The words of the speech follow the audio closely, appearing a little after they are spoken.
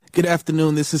Good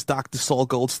afternoon. This is Dr. Saul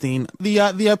Goldstein. The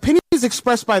opinions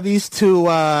expressed by these two,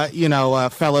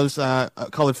 fellows,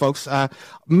 colored folks,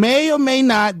 may or may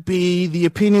not be the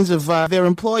opinions of their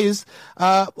employers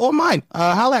or mine.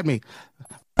 Holler at me.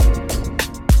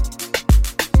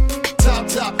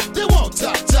 Top, they want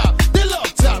top, they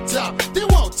love top, they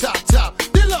want top,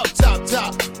 they love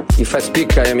top. If I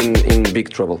speak, I am in big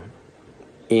trouble.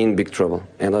 In big trouble.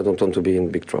 And I don't want to be in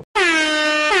big trouble.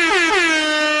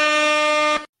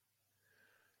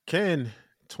 Ken,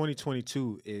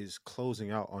 2022 is closing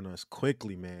out on us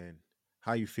quickly, man.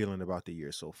 How you feeling about the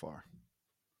year so far?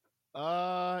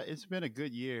 It's been a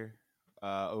good year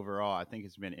overall. I think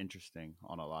it's been interesting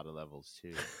on a lot of levels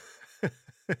too.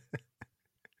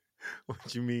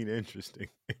 What you mean interesting?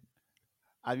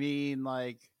 I mean,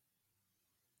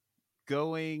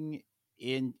 coming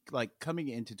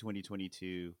into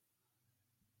 2022,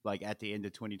 like at the end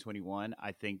of 2021,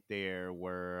 I think there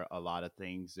were a lot of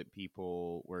things that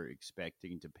people were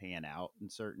expecting to pan out in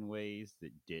certain ways that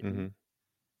didn't. Mm-hmm.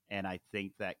 And I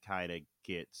think that kind of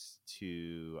gets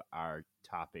to our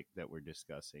topic that we're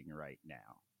discussing right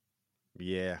now.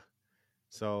 Yeah.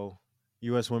 So,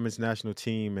 U.S. women's national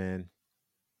team, man,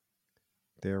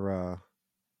 their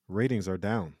ratings are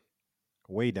down,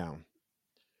 way down.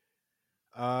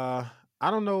 I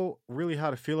don't know really how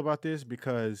to feel about this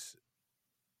because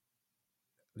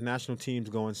national teams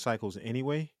go in cycles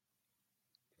anyway.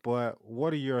 But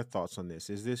what are your thoughts on this?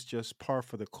 Is this just par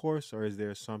for the course, or is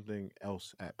there something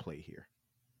else at play here?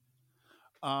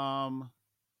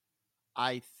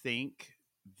 I think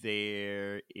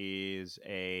there is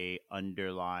a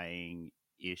underlying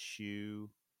issue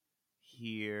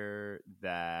here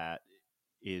that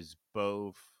is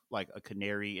both like a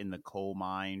canary in the coal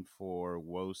mine for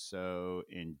WOSO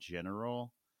in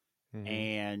general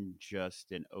and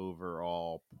just an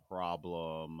overall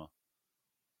problem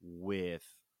with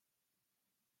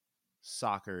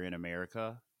soccer in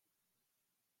America.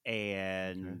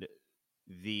 And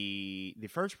the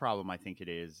first problem I think it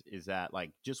is that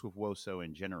like just with WOSO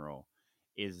in general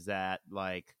is that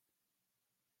like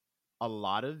a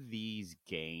lot of these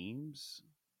games,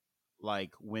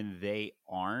 like when they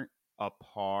aren't a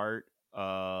part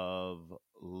of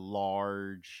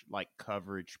large like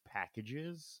coverage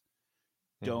packages,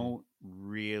 don't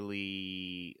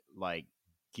really like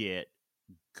get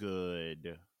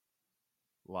good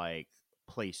like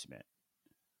placement,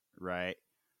 right?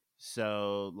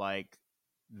 So like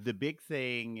the big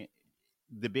thing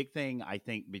I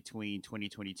think between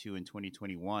 2022 and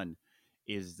 2021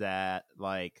 is that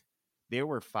like there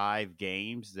were 5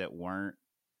 games that weren't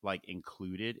like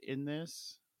included in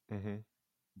this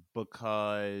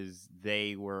because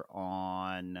they were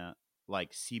on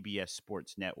like CBS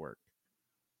Sports Network.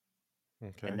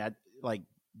 Okay. And that like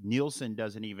Nielsen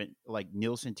doesn't even like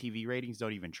Nielsen TV ratings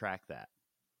don't even track that.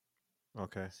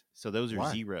 Okay. So those are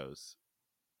Why? zeros.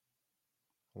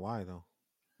 Why though?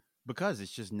 Because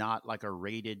it's just not like a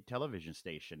rated television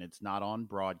station. It's not on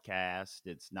broadcast.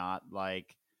 It's not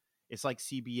like it's like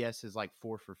CBS is like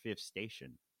 4th or 5th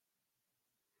station.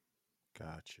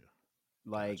 Gotcha.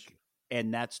 Like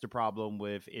and that's the problem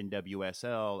with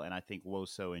NWSL and I think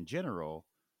WOSO in general.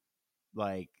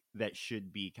 Like that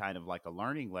should be kind of like a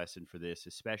learning lesson for this,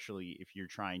 especially if you're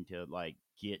trying to like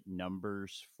get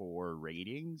numbers for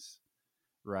ratings,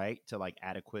 right? To like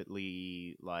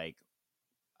adequately like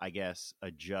I guess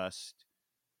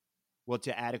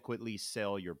to adequately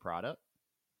sell your product.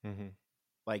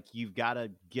 Like you've got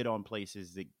to get on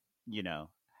places that, you know,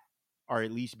 are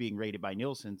at least being rated by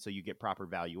Nielsen so you get proper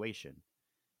valuation.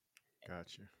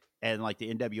 Gotcha. And like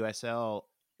the NWSL,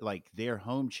 like their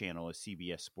home channel is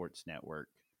CBS Sports Network,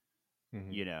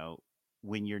 you know,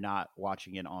 when you're not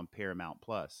watching it on Paramount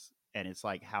Plus. And it's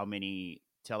like how many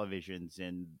televisions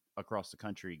across the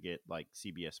country get like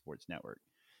CBS Sports Network.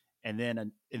 And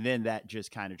then that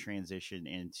just kind of transitioned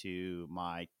into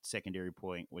my secondary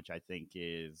point, which I think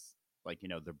is like, you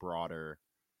know, the broader,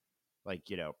 like,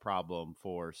 you know, problem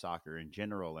for soccer in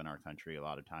general in our country a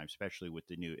lot of times, especially with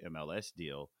the new MLS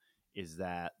deal, is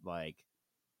that like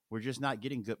we're just not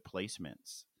getting good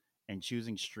placements and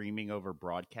choosing streaming over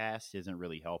broadcast isn't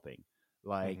really helping.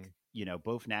 Like, you know,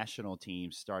 both national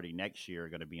teams starting next year are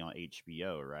going to be on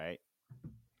HBO, right?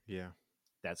 Yeah.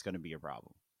 That's going to be a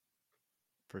problem.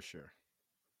 For sure.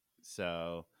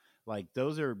 So, like,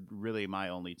 those are really my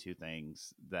only 2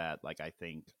 things that, like, I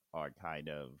think are kind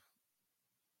of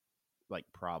like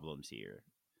problems here.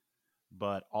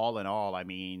 But all in all, I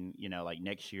mean, you know, like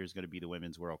next year is going to be the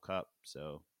Women's World Cup.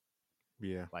 So,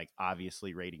 yeah, like,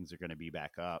 obviously ratings are going to be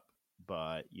back up.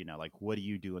 But, you know, like, what do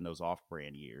you do in those off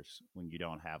brand years when you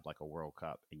don't have like a World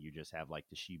Cup and you just have like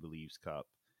the She Believes Cup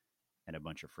and a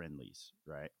bunch of friendlies,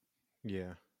 right?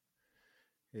 Yeah.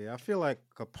 Yeah, I feel like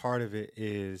a part of it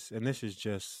is, and this is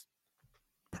just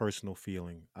personal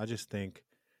feeling. I just think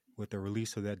with the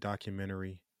release of that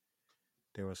documentary,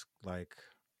 there was like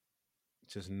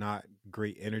just not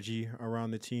great energy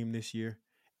around the team this year.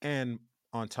 And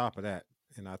on top of that,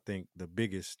 and I think the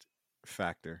biggest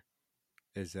factor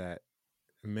is that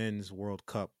men's World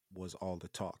Cup was all the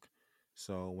talk.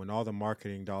 So when all the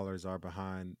marketing dollars are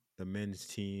behind the men's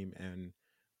team and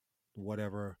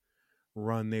whatever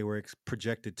run they were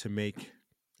projected to make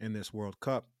in this World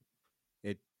Cup,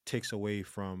 it takes away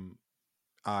from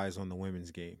eyes on the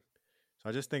women's game. So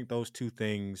I just think those two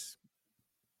things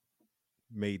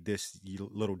made this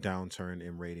little downturn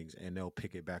in ratings, and they'll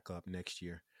pick it back up next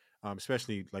year.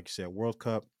 Especially like you said, World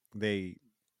Cup, they're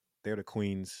the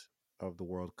queens of the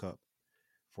World Cup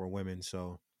for women.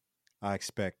 So I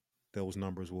expect those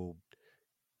numbers will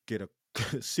get a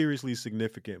seriously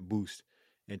significant boost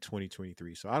in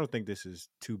 2023. So I don't think this is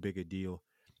too big a deal.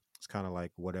 It's kind of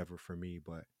like whatever for me,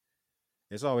 but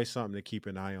it's always something to keep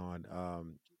an eye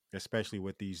on, especially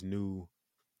with these new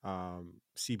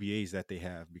CBAs that they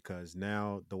have, because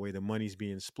now the way the money's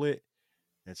being split,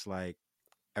 it's like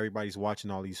everybody's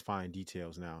watching all these fine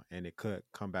details now, and it could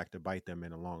come back to bite them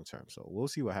in the long term. So we'll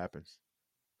see what happens.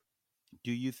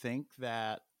 Do you think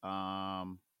that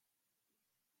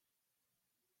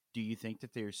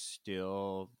there's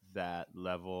still that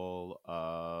level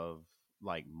of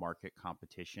like market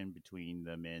competition between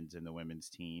the men's and the women's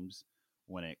teams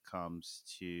when it comes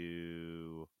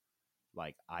to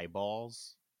like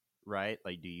eyeballs, right?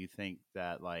 Like, do you think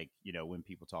that, like, you know, when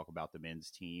people talk about the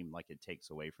men's team, like it takes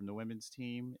away from the women's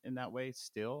team in that way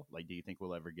still? Like, do you think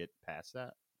we'll ever get past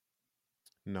that?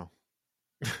 No.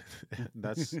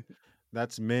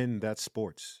 That's men, that's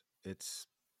sports. It's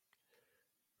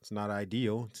not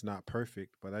ideal, it's not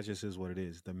perfect, but that just is what it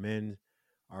is. The men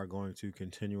are going to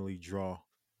continually draw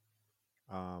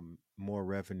more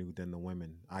revenue than the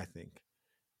women, I think.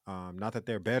 Not that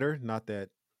they're better, not that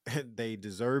they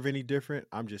deserve any different.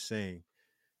 I'm just saying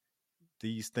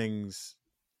these things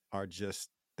are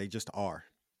they just are.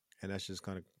 And that's just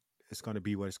it's gonna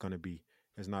be what it's gonna be.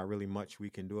 There's not really much we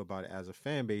can do about it as a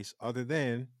fan base other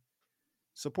than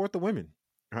support the women,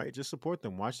 right? Just support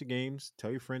them. Watch the games,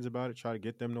 tell your friends about it, try to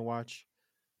get them to watch.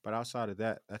 But outside of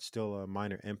that, that's still a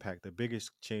minor impact. The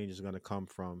biggest change is going to come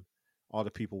from all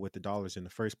the people with the dollars in the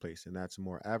first place. And that's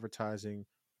more advertising,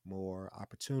 more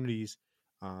opportunities.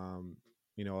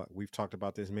 You know, we've talked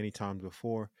about this many times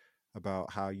before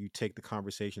about how you take the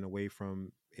conversation away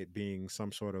from it being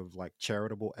some sort of like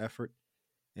charitable effort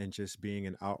and just being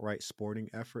an outright sporting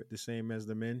effort, the same as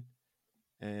the men,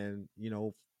 and, you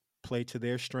know, play to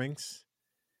their strengths,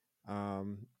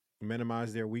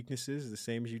 minimize their weaknesses, the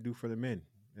same as you do for the men.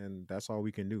 And that's all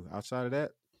we can do. Outside of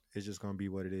that, it's just going to be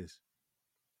what it is.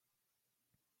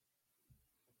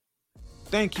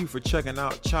 Thank you for checking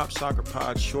out Chop Soccer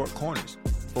Pod Short Corners.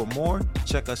 For more,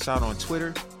 check us out on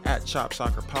Twitter @Chop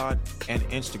Soccer Pod and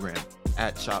Instagram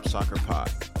 @Chop Soccer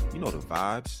Pod. You know the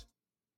vibes.